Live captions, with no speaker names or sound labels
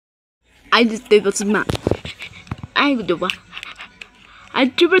I just did what's mine. I would do what I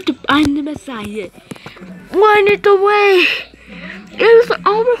tried to find the Messiah. When it away, it was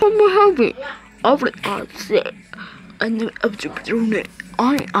over from my hobby. Over the outside, and the observatory.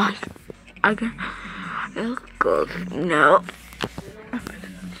 I can. No.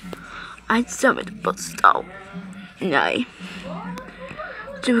 I summoned but stop. Nej.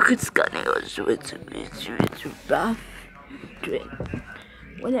 Du kan scanna och så bra. Du vet.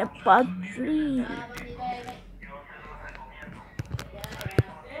 When I bought dream.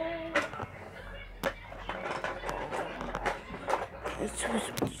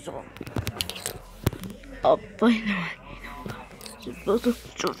 Oh, boy, no.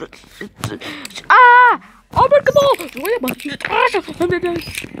 Ah! Oh my god! Where am I?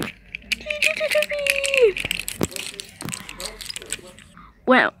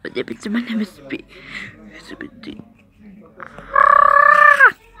 Well, my name is B. It's a bit deep.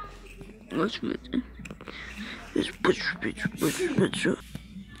 What's it? It's push.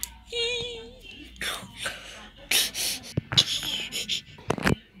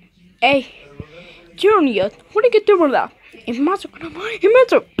 Hey, Junior, what are you doing with that? It's master.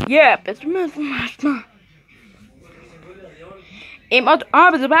 Yeah, it's master. It must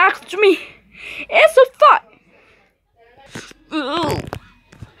have the back to me. It's a fight.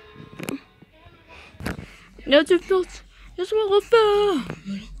 No, it's not. It's what I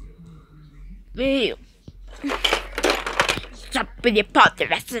feel. Stop with your pot the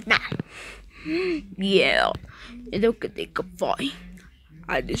rest of the night. Yeah, you look at the fight.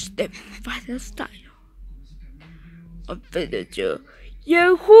 I just step by the style. A villager.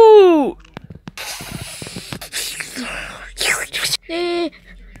 Yahoo!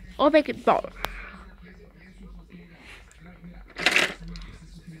 I'll make it ball.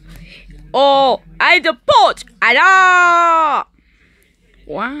 Oh, I the boat!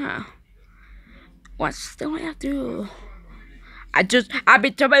 Wow. What's the way I do? I've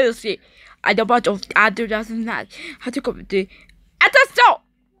been trying to see. I don't want to do that. I took up the. I just saw.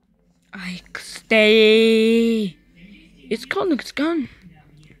 I stay. It's gone.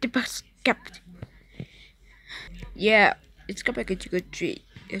 The bus kept. Yeah, it's come back into a tree.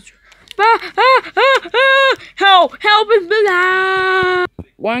 It's. Help me now!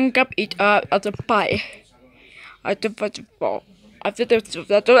 One cup eat up at the pie. At the festival. After the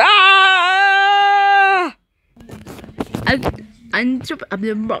I'm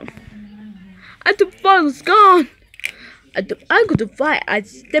the wrong. And the ball is gone. I go to fly. I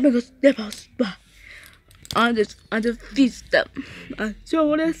step out. I just feast them. I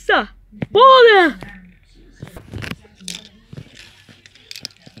saw this. Ball.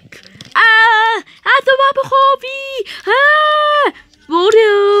 I don't have a hobby.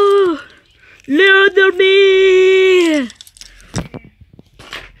 Water. Little me.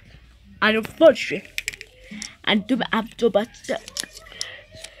 I don't fudge it. And do my after but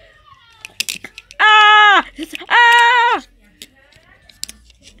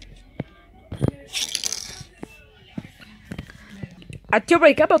I don't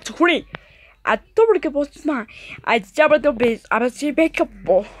break up to me. I don't break up to my. I jump at the base. I was a backup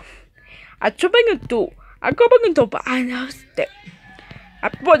ball. I jumping into. I go back into, but I know step. I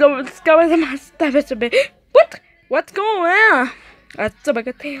put over the sky with my step. It's a bit. What's going on? I stop like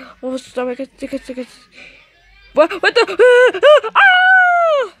a tail. Oh, stop like a ticket. What the?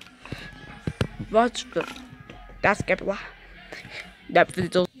 What's the? That's Capella. That's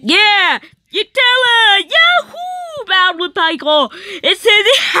little. Yeah! You tell her! Yahoo! Bad with Pico! It's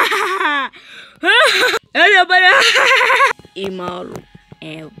Immoral.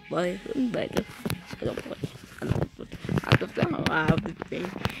 And boyfriend, but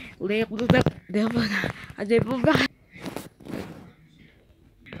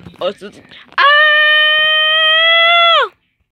I